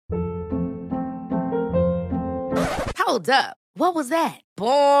Hold up. What was that?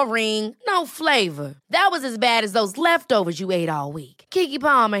 Boring. No flavor. That was as bad as those leftovers you ate all week. Keke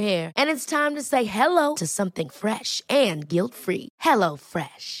Palmer here, and it's time to say hello to something fresh and guilt-free. Hello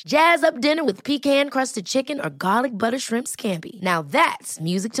Fresh. Jazz up dinner with pecan-crusted chicken or garlic butter shrimp scampi. Now that's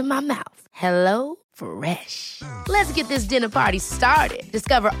music to my mouth. Hello Fresh. Let's get this dinner party started.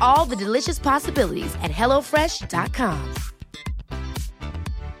 Discover all the delicious possibilities at hellofresh.com.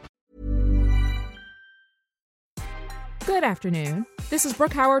 Good afternoon. This is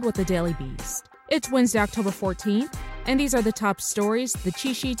Brooke Howard with the Daily Beast. It's Wednesday, October 14th, and these are the top stories the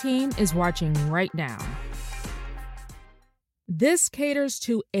Chishi team is watching right now. This caters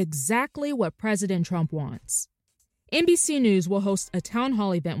to exactly what President Trump wants. NBC News will host a town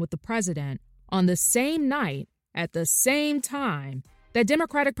hall event with the president on the same night, at the same time, that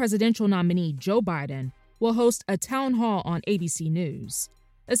Democratic presidential nominee Joe Biden will host a town hall on ABC News,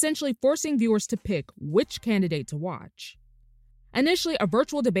 essentially forcing viewers to pick which candidate to watch. Initially, a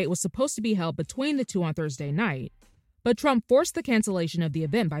virtual debate was supposed to be held between the two on Thursday night, but Trump forced the cancellation of the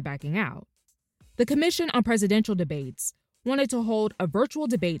event by backing out. The Commission on Presidential Debates wanted to hold a virtual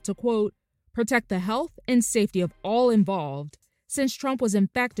debate to, quote, protect the health and safety of all involved since Trump was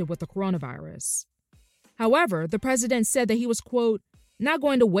infected with the coronavirus. However, the president said that he was, quote, not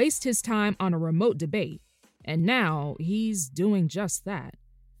going to waste his time on a remote debate, and now he's doing just that,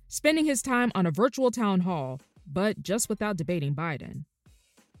 spending his time on a virtual town hall, but just without debating Biden.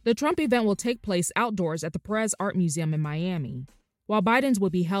 The Trump event will take place outdoors at the Perez Art Museum in Miami, while Biden's will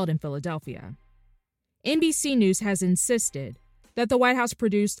be held in Philadelphia. NBC News has insisted that the White House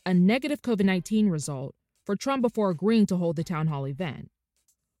produced a negative COVID-19 result for Trump before agreeing to hold the town hall event.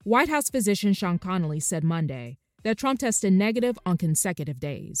 White House physician Sean Connolly said Monday that Trump tested negative on consecutive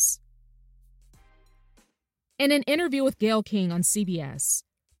days. In an interview with Gayle King on CBS,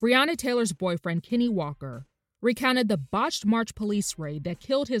 Breonna Taylor's boyfriend, Kenny Walker, recounted the botched March police raid that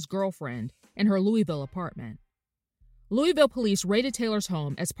killed his girlfriend in her Louisville apartment. Louisville police raided Taylor's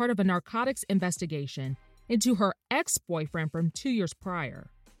home as part of a narcotics investigation into her ex-boyfriend from 2 years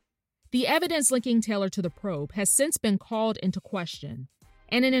prior. The evidence linking Taylor to the probe has since been called into question,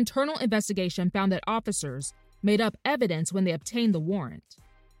 and an internal investigation found that officers made up evidence when they obtained the warrant.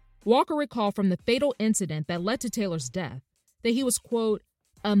 Walker recalled from the fatal incident that led to Taylor's death that he was, quote,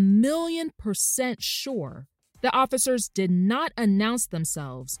 1,000,000% sure the officers did not announce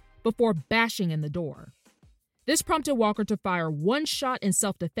themselves before bashing in the door. This prompted Walker to fire one shot in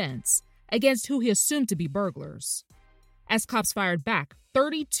self-defense against who he assumed to be burglars. As cops fired back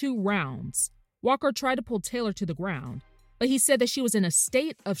 32 rounds, Walker tried to pull Taylor to the ground, but he said that she was in a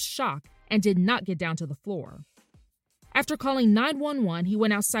state of shock and did not get down to the floor. After calling 911, he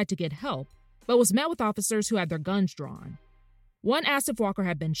went outside to get help, but was met with officers who had their guns drawn. One asked if Walker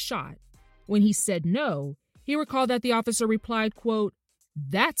had been shot. When he said no, he recalled that the officer replied, quote,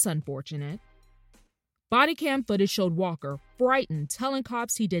 that's unfortunate. Body cam footage showed Walker frightened, telling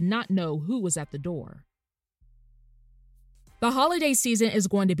cops he did not know who was at the door. The holiday season is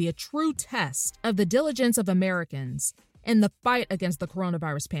going to be a true test of the diligence of Americans in the fight against the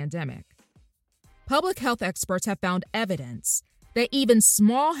coronavirus pandemic. Public health experts have found evidence that even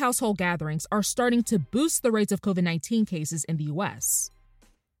small household gatherings are starting to boost the rates of COVID-19 cases in the U.S.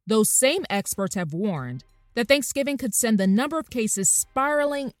 Those same experts have warned that Thanksgiving could send the number of cases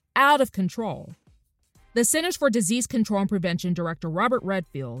spiraling out of control. The Centers for Disease Control and Prevention Director Robert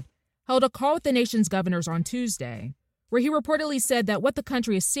Redfield held a call with the nation's governors on Tuesday, where he reportedly said that what the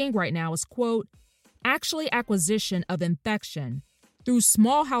country is seeing right now is, quote, actually acquisition of infection through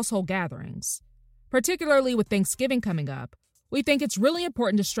small household gatherings. Particularly with Thanksgiving coming up, we think it's really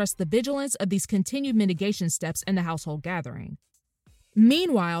important to stress the vigilance of these continued mitigation steps in the household gathering.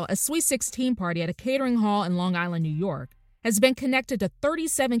 Meanwhile, a Sweet 16 party at a catering hall in Long Island, New York, has been connected to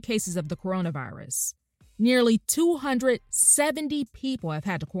 37 cases of the coronavirus. Nearly 270 people have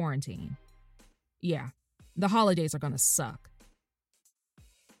had to quarantine. Yeah, the holidays are going to suck.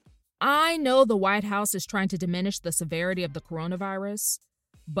 I know the White House is trying to diminish the severity of the coronavirus,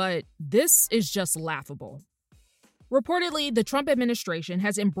 but this is just laughable. Reportedly, the Trump administration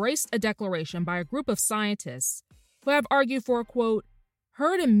has embraced a declaration by a group of scientists who have argued for a, quote,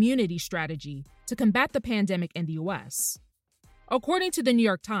 herd immunity strategy to combat the pandemic in the U.S. According to the New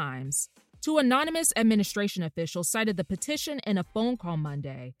York Times, two anonymous administration officials cited the petition in a phone call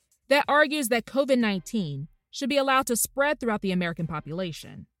Monday that argues that COVID-19 should be allowed to spread throughout the American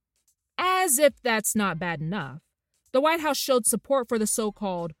population. As if that's not bad enough, the White House showed support for the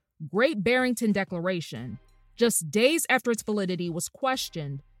so-called Great Barrington Declaration just days after its validity was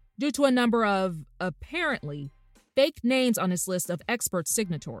questioned due to a number of, apparently, fake names on its list of expert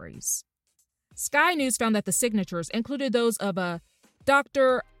signatories. Sky News found that the signatures included those of a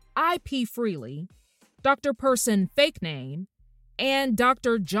Dr. I.P. Freely, Dr. Person Fake Name, and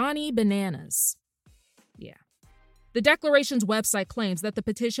Dr. Johnny Bananas. Yeah. The Declaration's website claims that the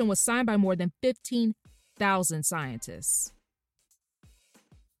petition was signed by more than 15,000 scientists.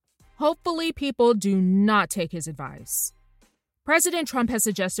 Hopefully, people do not take his advice. President Trump has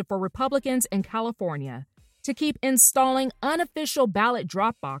suggested for Republicans in California to keep installing unofficial ballot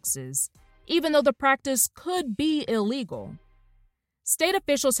drop boxes, even though the practice could be illegal. State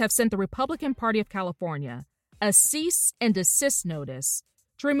officials have sent the Republican Party of California a cease and desist notice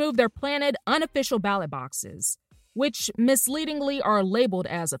to remove their planned unofficial ballot boxes, which misleadingly are labeled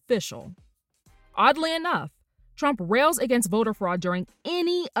as official. Oddly enough, Trump rails against voter fraud during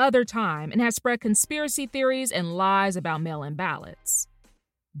any other time and has spread conspiracy theories and lies about mail-in ballots.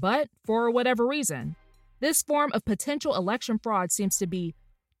 But for whatever reason, this form of potential election fraud seems to be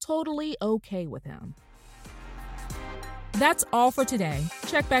totally okay with him. That's all for today.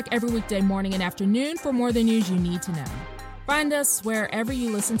 Check back every weekday morning and afternoon for more of the news you need to know. Find us wherever you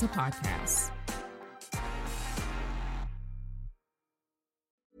listen to podcasts.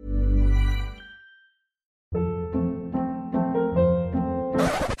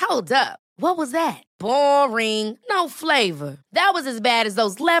 Hold up. What was that? Boring. No flavor. That was as bad as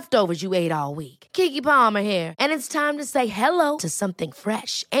those leftovers you ate all week. Keke Palmer here, and it's time to say hello to something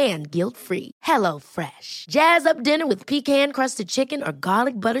fresh and guilt-free. Hello Fresh. Jazz up dinner with pecan-crusted chicken or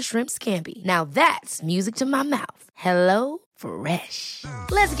garlic butter shrimp scampi. Now that's music to my mouth. Hello Fresh.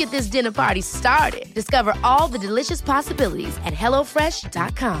 Let's get this dinner party started. Discover all the delicious possibilities at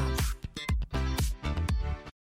HelloFresh.com.